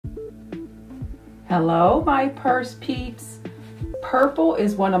Hello, my purse peeps. Purple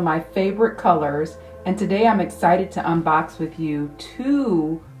is one of my favorite colors, and today I'm excited to unbox with you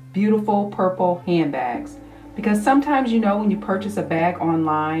two beautiful purple handbags. Because sometimes, you know, when you purchase a bag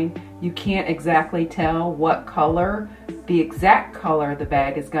online, you can't exactly tell what color, the exact color the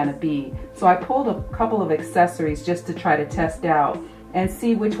bag is gonna be. So I pulled a couple of accessories just to try to test out and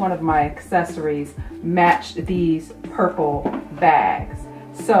see which one of my accessories matched these purple bags.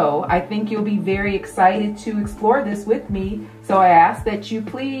 So I think you'll be very excited to explore this with me. So I ask that you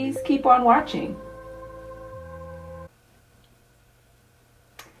please keep on watching.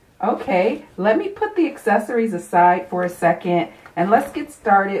 Okay, let me put the accessories aside for a second and let's get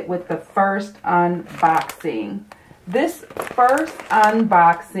started with the first unboxing. This first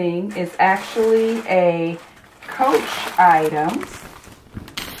unboxing is actually a Coach item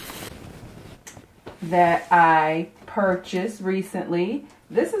that I purchased recently.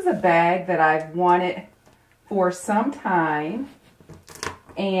 This is a bag that I've wanted for some time,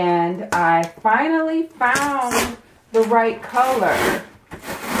 and I finally found the right color.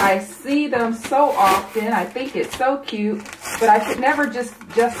 I see them so often. I think it's so cute, but I could never just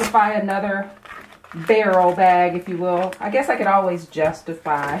justify another barrel bag, if you will. I guess I could always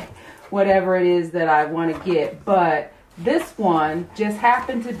justify whatever it is that I want to get, but this one just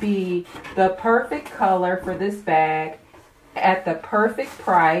happened to be the perfect color for this bag at the perfect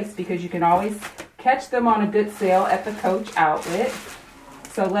price, because you can always catch them on a good sale at the Coach outlet.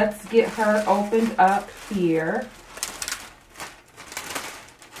 So let's get her opened up here.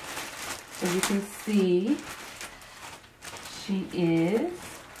 As you can see, she is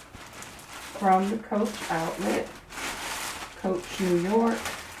from the Coach outlet, Coach, New York.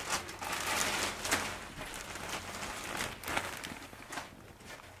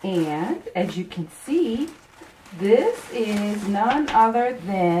 And as you can see, this is none other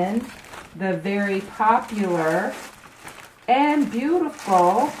than the very popular and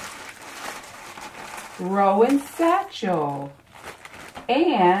beautiful Rowan satchel.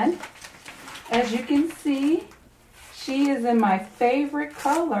 And as you can see, she is in my favorite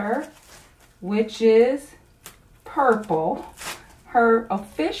color, which is purple. Her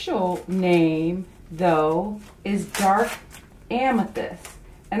official name, though, is dark amethyst.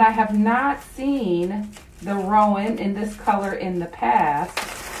 And I have not seen the Rowan in this color in the past.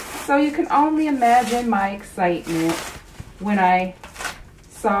 So you can only imagine my excitement when I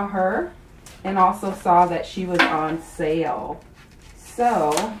saw her and also saw that she was on sale.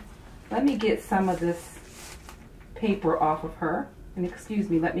 So let me get some of this paper off of her. And excuse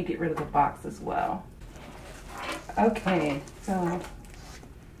me, let me get rid of the box as well. Okay, so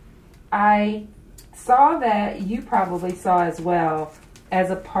I saw that you probably saw as well, as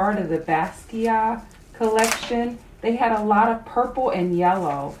a part of the Basquiat collection, they had a lot of purple and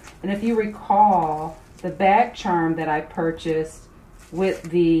yellow. And if you recall, the bag charm that I purchased with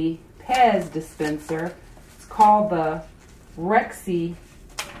the Pez dispenser, it's called the Rexy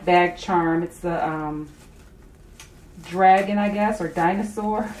bag charm. It's the dragon, I guess, or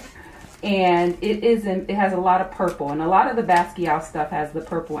dinosaur. And it has a lot of purple. And a lot of the Basquiat stuff has the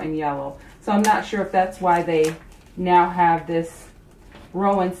purple and yellow. So I'm not sure if that's why they now have this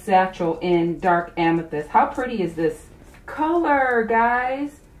Rowan satchel in dark amethyst. How pretty is this color,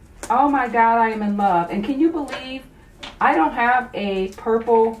 guys? Oh my God, I am in love. And can you believe I don't have a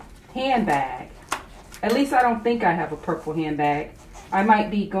purple handbag? At least I don't think I have a purple handbag. I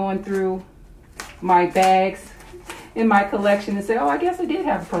might be going through my bags in my collection and say, oh, I guess I did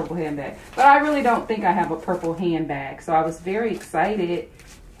have a purple handbag. But I really don't think I have a purple handbag. So I was very excited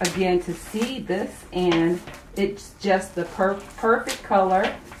again to see this, and it's just the perfect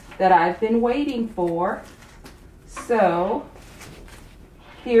color that I've been waiting for. So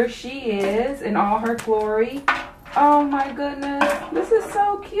here she is in all her glory. Oh my goodness, this is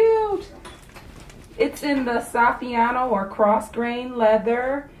so cute. It's in the Saffiano or cross grain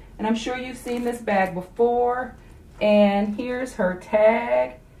leather, and I'm sure you've seen this bag before. And here's her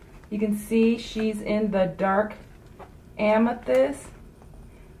tag. You can see she's in the dark amethyst.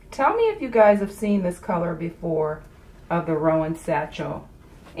 Tell me if you guys have seen this color before of the Rowan satchel.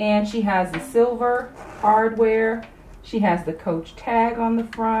 And she has the silver hardware. She has the Coach tag on the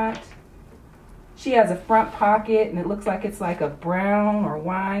front. She has a front pocket, and it looks like it's like a brown or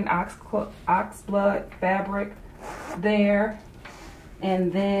wine oxblood fabric there.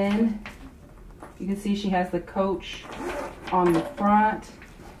 And then you can see she has the Coach on the front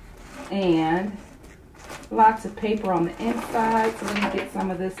and lots of paper on the inside. So let me get some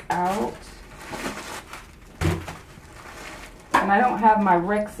of this out. And I don't have my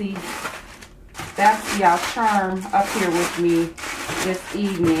Rexy Basquiat charm up here with me this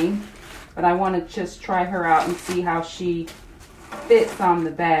evening. but I want to just try her out and see how she fits on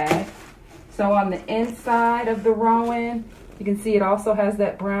the bag. So on the inside of the Rowan, you can see it also has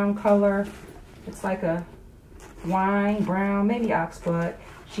that brown color. It's like a wine brown, maybe oxblood.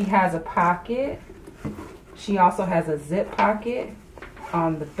 She has a pocket. She also has a zip pocket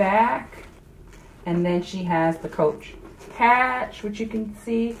on the back. And then she has the Coach patch, which you can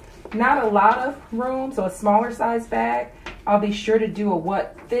see. Not a lot of room, so a smaller size bag. I'll be sure to do a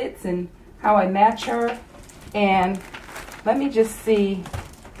what fits and how I match her. And let me just see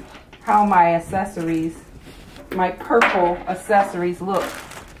how my accessories, my purple accessories look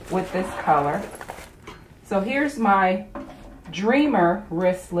with this color. So here's my Dreamer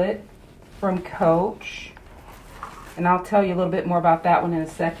wristlet from Coach. And I'll tell you a little bit more about that one in a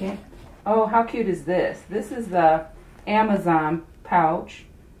second. Oh, how cute is this? This is the Amazon pouch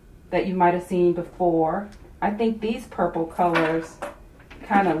that you might have seen before. I think these purple colors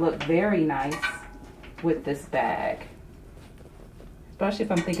kind of look very nice with this bag. Especially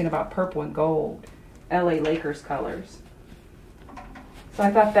if I'm thinking about purple and gold, LA Lakers colors. So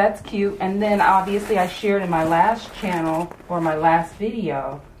I thought that's cute. And then obviously I shared in my last channel, or my last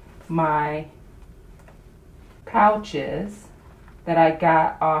video, my pouches that I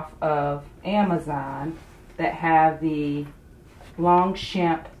got off of Amazon that have the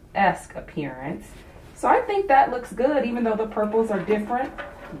Longchamp-esque appearance. So I think that looks good, even though the purples are different.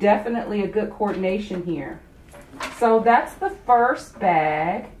 Definitely a good coordination here. So that's the first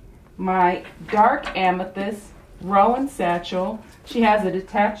bag, my dark amethyst Rowan satchel. She has a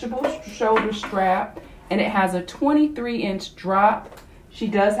detachable shoulder strap, and it has a 23-inch drop. She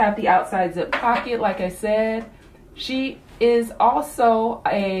does have the outside zip pocket, like I said. She is also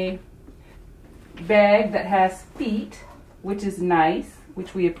a bag that has feet, which is nice,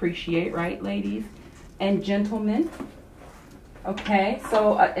 which we appreciate, right, ladies and gentlemen? Okay,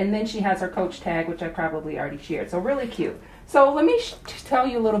 so, and then she has her Coach tag, which I probably already shared. So really cute. So let me tell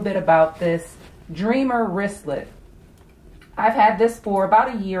you a little bit about this Dreamer wristlet. I've had this for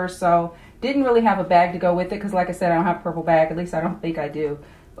about a year or so. Didn't really have a bag to go with it because, like I said, I don't have a purple bag. At least I don't think I do.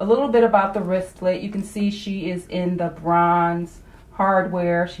 A little bit about the wristlet. You can see she is in the bronze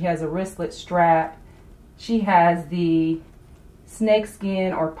hardware. She has a wristlet strap. She has the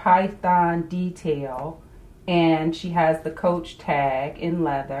snakeskin or python detail, and she has the Coach tag in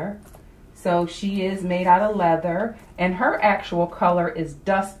leather. So she is made out of leather, and her actual color is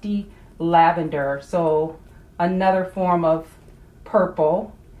dusty lavender, so another form of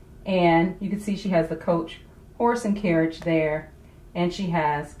purple. And you can see she has the Coach horse and carriage there, and she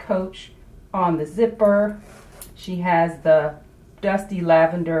has Coach on the zipper. She has the dusty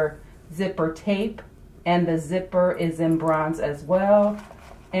lavender zipper tape, and the zipper is in bronze as well.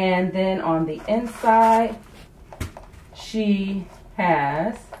 And then on the inside, she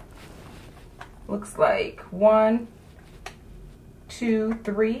has, looks like 1, 2,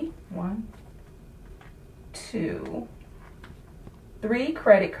 3, 1, 2, 3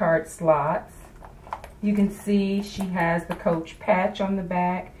 credit card slots. You can see she has the Coach patch on the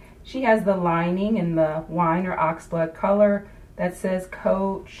back. She has the lining in the wine or oxblood color that says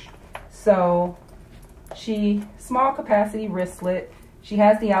Coach. So she, small capacity wristlet. She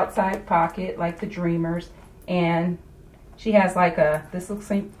has the outside pocket like the Dreamers, and she has like a, this looks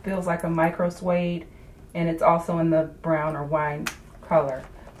like, feels like a micro suede, and it's also in the brown or wine color.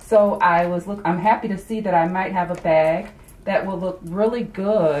 So I'm happy to see that I might have a bag that will look really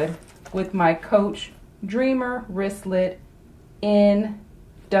good with my Coach Dreamer wristlet in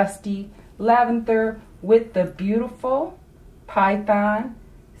dusty lavender with the beautiful python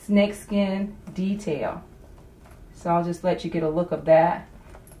snakeskin detail. So I'll just let you get a look of that.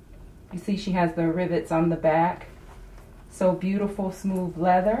 You see she has the rivets on the back. So beautiful, smooth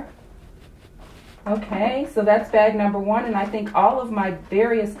leather. Okay, so that's bag number 1, and I think all of my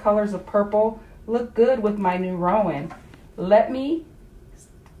various colors of purple look good with my new Rowan. Let me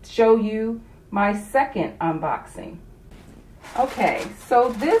show you my second unboxing. Okay,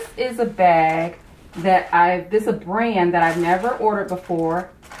 so this is a bag that this is a brand that I've never ordered before,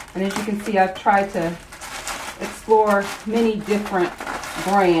 and as you can see, I've tried to explore many different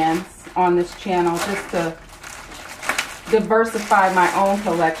brands on this channel just to diversify my own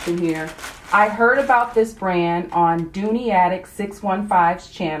collection here. I heard about this brand on Dooney Attic 615's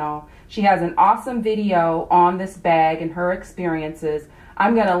channel. She has an awesome video on this bag and her experiences.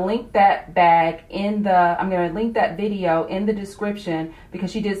 I'm going to link that video in the description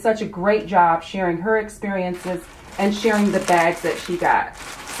because she did such a great job sharing her experiences and sharing the bags that she got.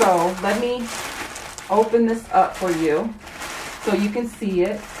 So let me open this up for you so you can see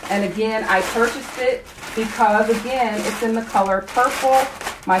it. And again, I purchased it because again, it's in the color purple,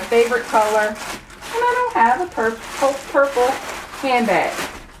 my favorite color. And I don't have a purple handbag,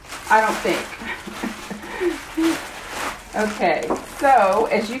 I don't think. Okay, so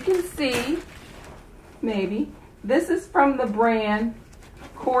as you can see, maybe, this is from the brand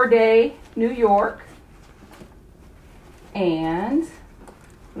Corday, New York. And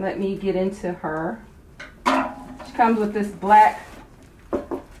let me get into her. She comes with this black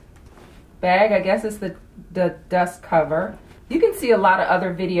bag. I guess it's the dust cover. You can see a lot of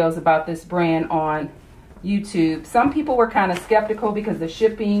other videos about this brand on YouTube. Some people were kind of skeptical because the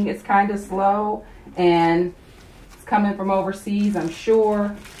shipping is kind of slow and it's coming from overseas, I'm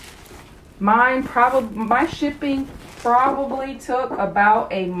sure. My shipping probably took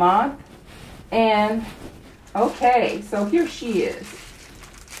about a month. And okay, so here she is.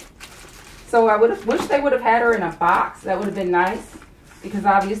 So I would have wished they would have had her in a box. That would have been nice, because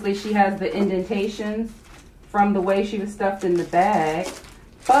obviously she has the indentations from the way she was stuffed in the bag.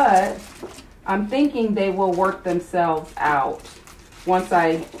 But I'm thinking they will work themselves out once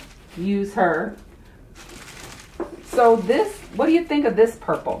I use her. So this, what do you think of this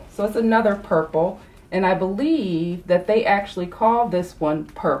purple? So it's another purple, and I believe that they actually call this one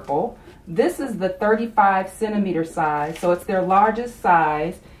purple. This is the 35 centimeter size, so it's their largest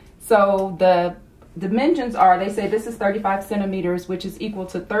size. So the dimensions are, they say this is 35 centimeters, which is equal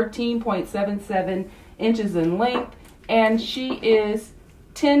to 13.77 inches in length, and she is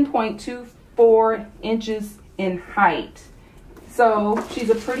 10.24 inches in height. So she's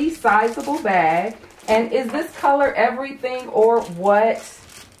a pretty sizable bag. And is this color everything or what?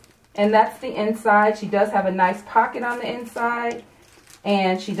 And that's the inside. She does have a nice pocket on the inside,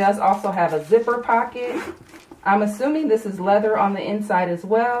 and she does also have a zipper pocket. I'm assuming this is leather on the inside as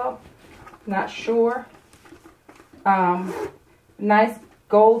well. Not sure. Nice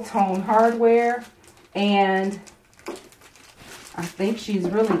gold tone hardware, and I think she's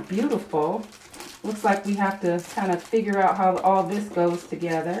really beautiful. Looks like we have to kind of figure out how all this goes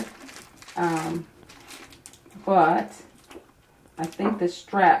together. But I think the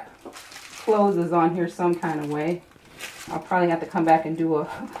strap closes on here some kind of way. I'll probably have to come back and do a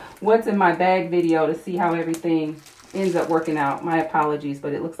what's in my bag video to see how everything ends up working out. My apologies,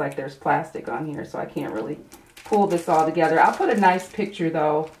 but it looks like there's plastic on here, so I can't really pull this all together. I'll put a nice picture,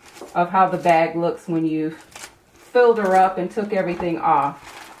 though, of how the bag looks when you filled her up and took everything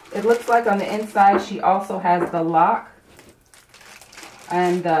off. It looks like on the inside she also has the lock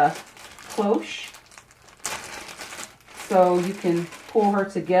and the cloche. So you can pull her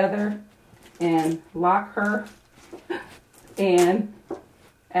together and lock her. And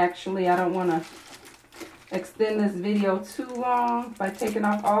actually, I don't want to extend this video too long by taking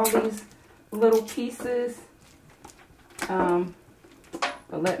off all these little pieces. But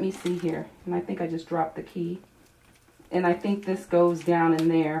let me see here. And I think I just dropped the key. And I think this goes down in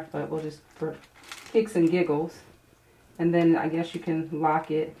there, but we'll just, for kicks and giggles. And then I guess you can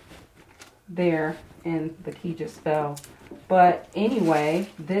lock it there, and the key just fell. But anyway,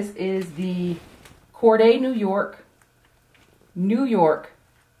 this is the Corday, New York.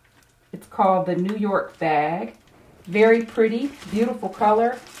 It's called the New York bag. Very pretty, beautiful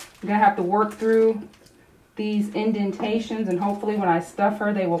color. I'm gonna have to work through these indentations, and hopefully when I stuff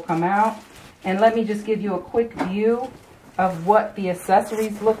her, they will come out. And let me just give you a quick view of what the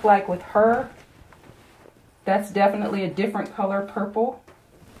accessories look like with her. That's definitely a different color purple.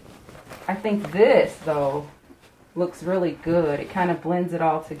 I think this, though, looks really good. It kind of blends it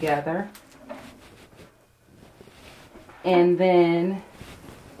all together. And then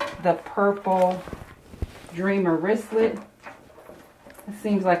the purple Dreamer wristlet. It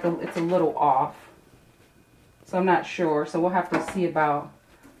seems like it's a little off. So I'm not sure. So we'll have to see about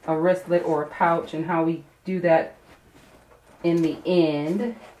a wristlet or a pouch and how we do that in the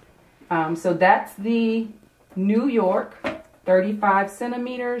end. So that's the New York 35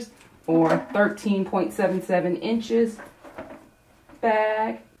 centimeters or 13.77 inches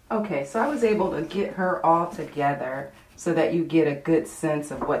bag. Okay, so I was able to get her all together so that you get a good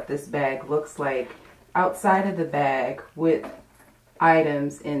sense of what this bag looks like outside of the bag with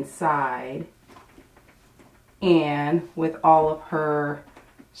items inside, and with all of her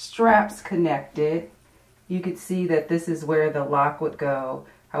straps connected. You could see that this is where the lock would go.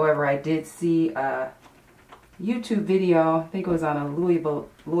 However, I did see a YouTube video, I think it was on a Louis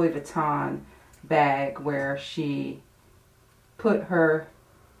Vuitton bag, where she put her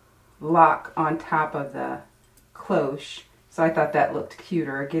lock on top of the cloche. So I thought that looked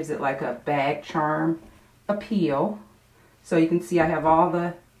cuter. It gives it like a bag charm appeal. So you can see I have all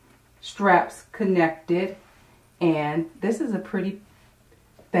the straps connected, and this is a pretty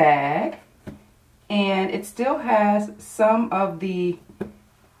bag. And it still has some of the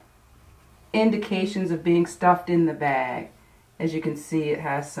indications of being stuffed in the bag. As you can see, it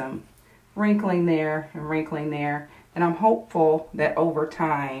has some wrinkling there and wrinkling there, and I'm hopeful that over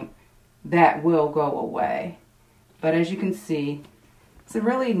time that will go away. But as you can see, it's a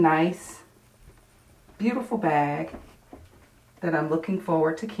really nice, beautiful bag that I'm looking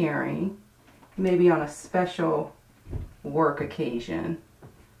forward to carrying, maybe on a special work occasion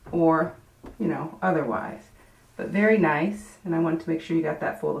or, you know, otherwise. But very nice, and I wanted to make sure you got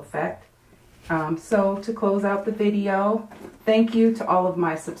that full effect. So to close out the video, thank you to all of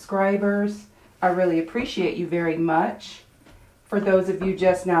my subscribers. I really appreciate you very much. For those of you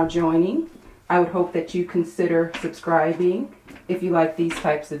just now joining, I would hope that you consider subscribing if you like these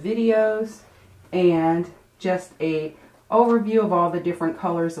types of videos, and just a overview of all the different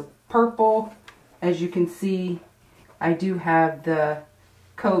colors of purple. As you can see, I do have the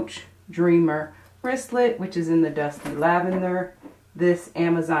Coach Dreamer wristlet, which is in the dusty lavender, this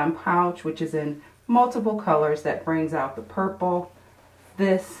Amazon pouch, which is in multiple colors that brings out the purple,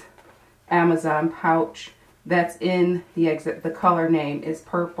 this Amazon pouch that's in the color name is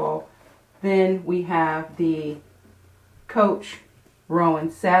purple. Then we have the Coach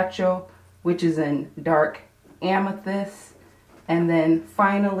Rowan satchel, which is in dark amethyst. And then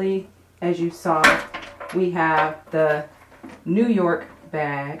finally, as you saw, we have the New York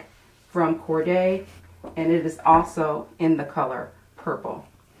bag from Corday, and it is also in the color purple.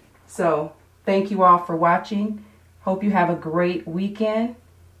 So thank you all for watching. Hope you have a great weekend,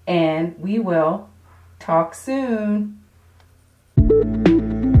 and we will talk soon.